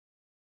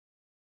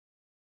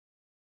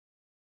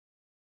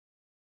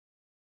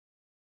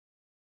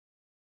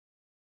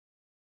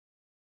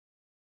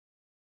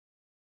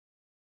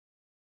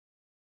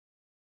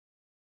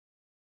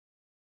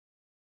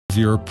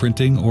rotogravure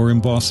printing or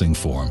embossing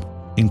form,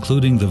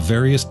 including the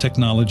various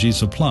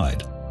technologies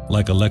applied,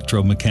 like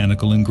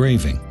electromechanical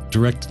engraving,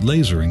 direct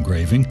laser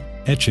engraving,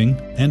 etching,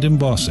 and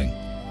embossing.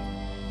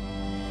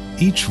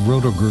 Each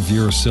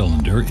rotogravure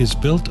cylinder is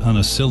built on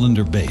a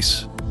cylinder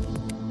base.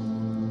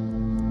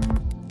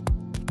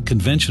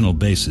 Conventional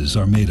bases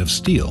are made of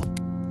steel.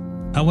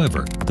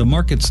 However, the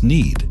market's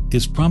need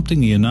is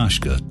prompting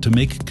Janauschka to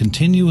make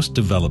continuous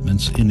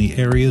developments in the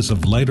areas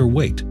of lighter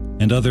weight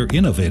and other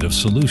innovative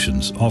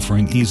solutions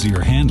offering easier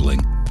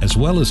handling, as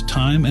well as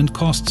time and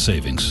cost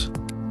savings.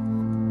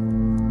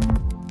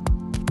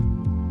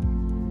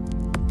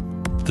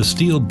 The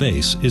steel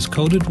base is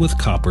coated with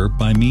copper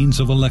by means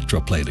of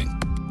electroplating.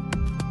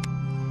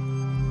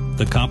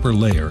 The copper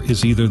layer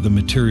is either the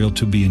material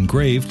to be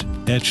engraved,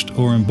 etched,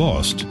 or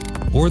embossed,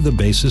 or the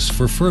basis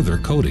for further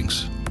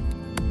coatings.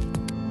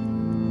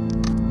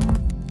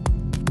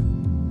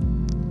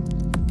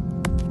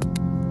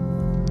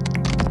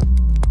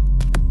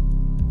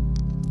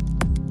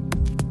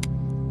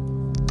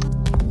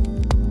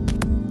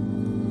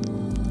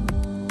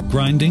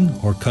 Grinding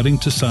or cutting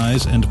to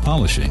size and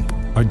polishing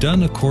are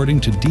done according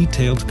to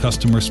detailed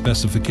customer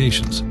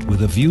specifications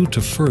with a view to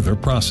further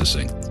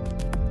processing.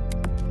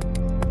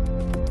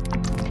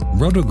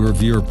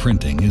 Rotogravure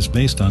printing is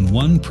based on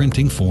one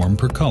printing form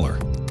per color.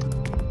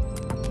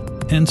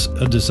 Hence,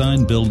 a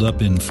design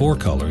build-up in 4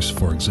 colors,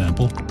 for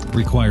example,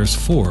 requires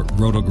 4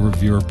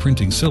 rotogravure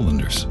printing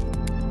cylinders.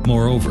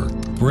 Moreover,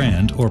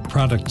 brand or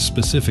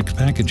product-specific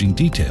packaging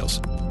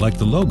details, like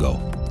the logo,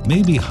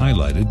 may be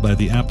highlighted by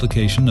the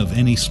application of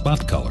any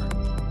spot color.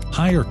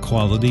 Higher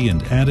quality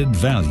and added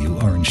value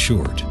are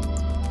ensured.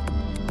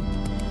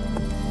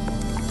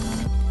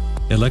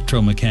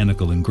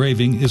 Electromechanical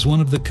engraving is one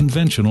of the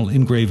conventional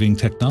engraving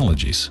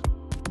technologies.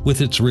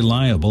 With its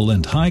reliable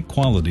and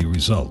high-quality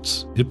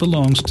results, it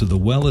belongs to the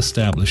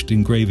well-established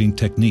engraving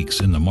techniques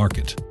in the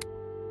market.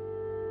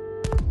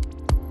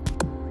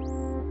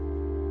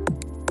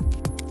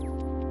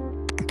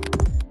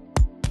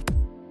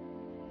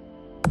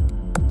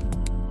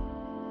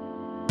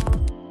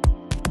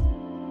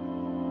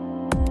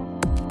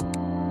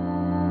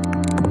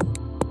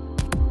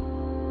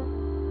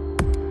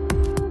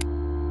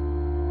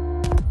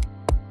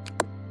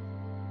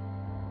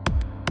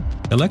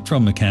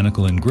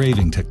 Electromechanical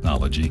engraving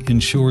technology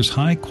ensures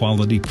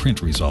high-quality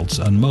print results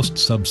on most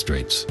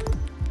substrates.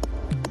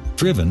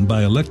 Driven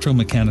by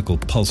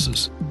electromechanical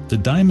pulses, the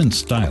diamond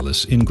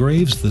stylus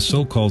engraves the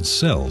so-called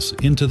cells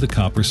into the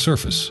copper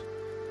surface.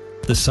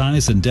 The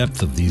size and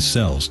depth of these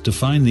cells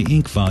define the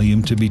ink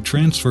volume to be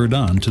transferred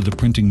on to the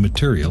printing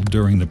material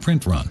during the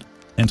print run,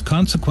 and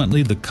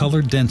consequently the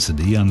color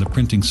density on the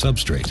printing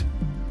substrate.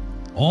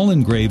 All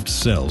engraved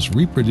cells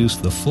reproduce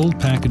the full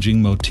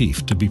packaging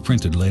motif to be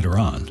printed later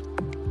on.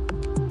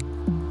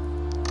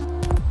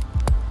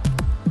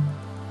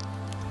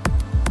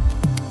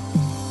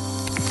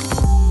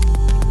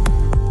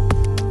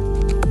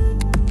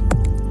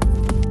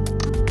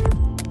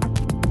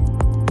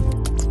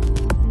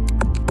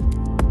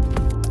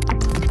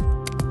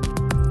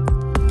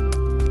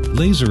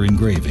 Laser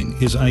engraving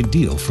is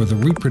ideal for the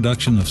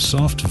reproduction of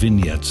soft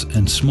vignettes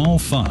and small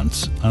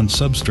fonts on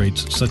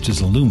substrates such as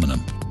aluminum.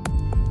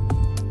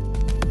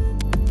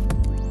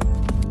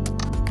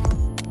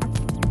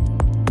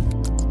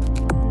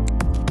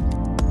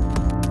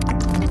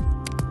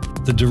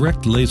 The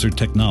direct laser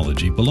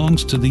technology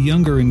belongs to the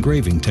younger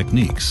engraving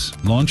techniques,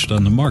 launched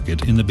on the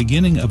market in the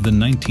beginning of the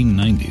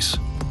 1990s.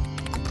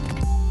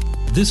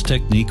 This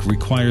technique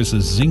requires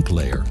a zinc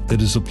layer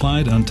that is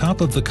applied on top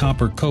of the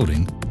copper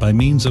coating by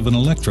means of an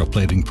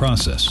electroplating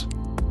process.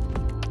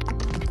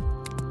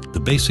 The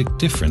basic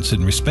difference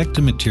in respect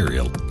to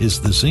material is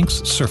the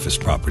zinc's surface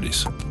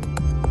properties.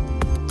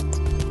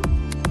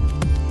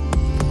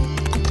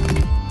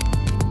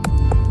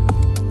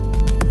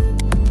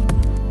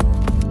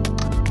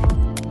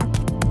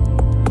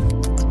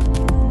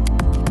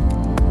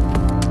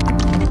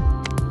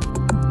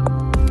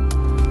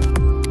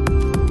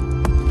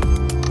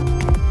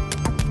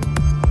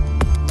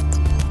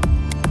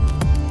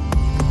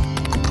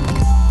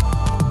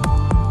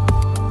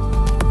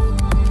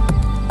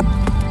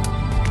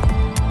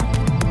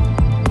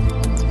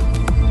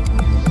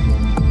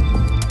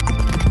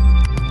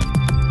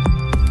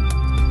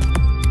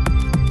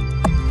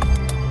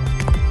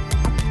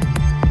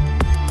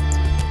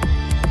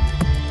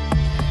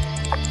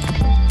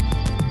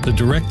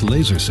 The direct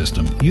laser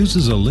system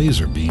uses a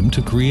laser beam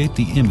to create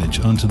the image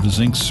onto the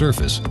zinc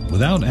surface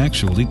without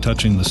actually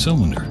touching the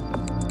cylinder.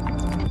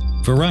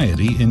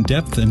 Variety in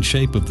depth and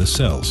shape of the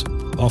cells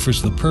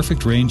offers the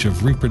perfect range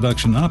of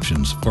reproduction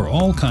options for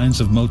all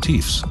kinds of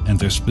motifs and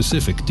their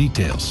specific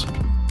details.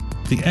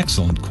 The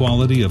excellent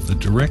quality of the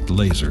direct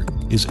laser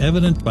is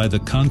evident by the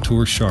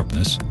contour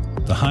sharpness,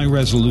 the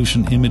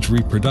high-resolution image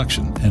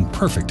reproduction, and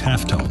perfect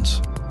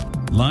halftones.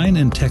 Line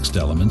and text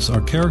elements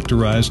are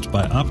characterized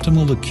by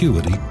optimal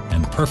acuity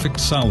and perfect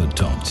solid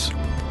tones.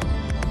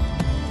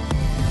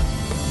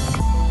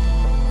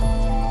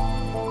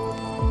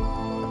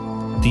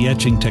 The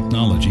etching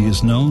technology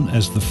is known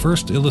as the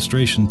first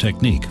illustration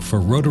technique for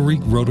rotary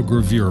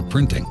rotogravure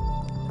printing.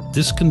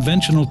 This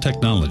conventional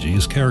technology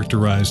is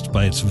characterized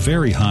by its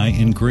very high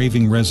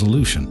engraving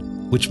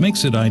resolution, which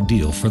makes it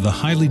ideal for the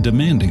highly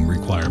demanding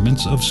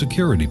requirements of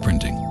security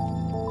printing.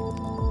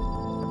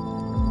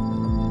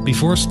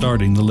 Before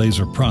starting the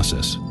laser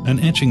process,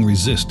 an etching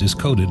resist is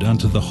coated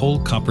onto the whole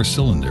copper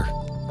cylinder.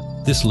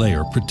 This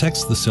layer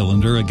protects the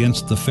cylinder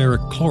against the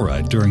ferric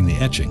chloride during the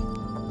etching.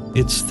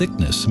 Its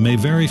thickness may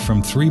vary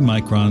from 3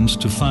 microns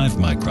to 5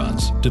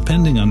 microns,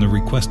 depending on the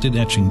requested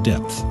etching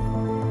depth.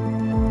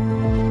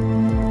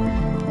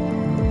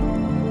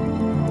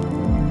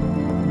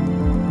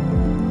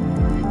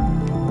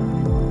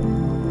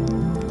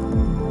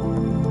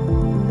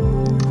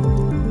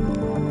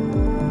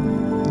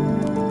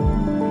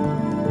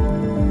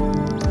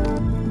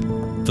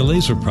 The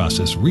laser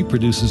process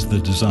reproduces the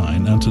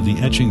design onto the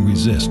etching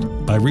resist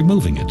by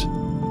removing it.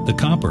 The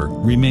copper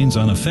remains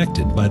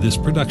unaffected by this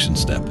production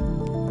step.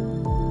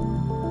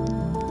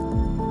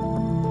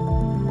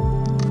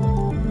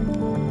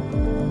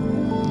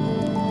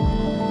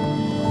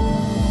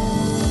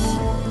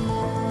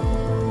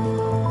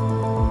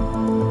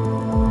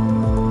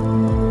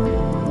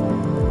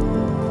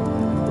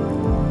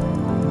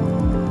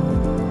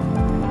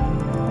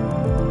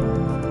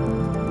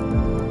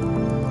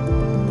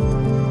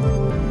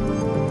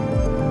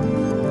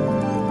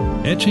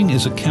 Etching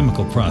is a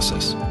chemical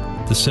process.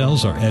 The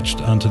cells are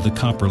etched onto the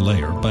copper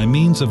layer by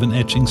means of an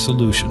etching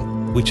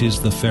solution, which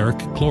is the ferric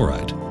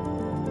chloride.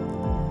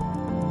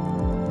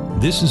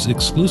 This is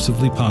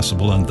exclusively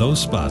possible on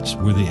those spots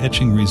where the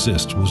etching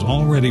resist was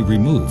already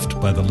removed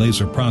by the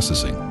laser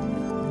processing.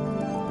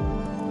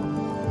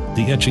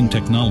 The etching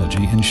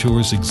technology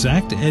ensures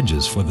exact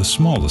edges for the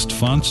smallest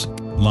fonts,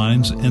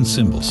 lines, and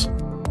symbols.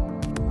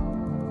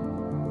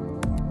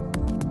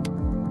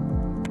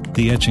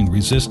 The etching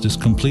resist is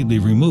completely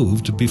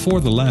removed before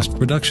the last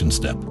production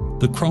step,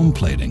 the chrome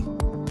plating.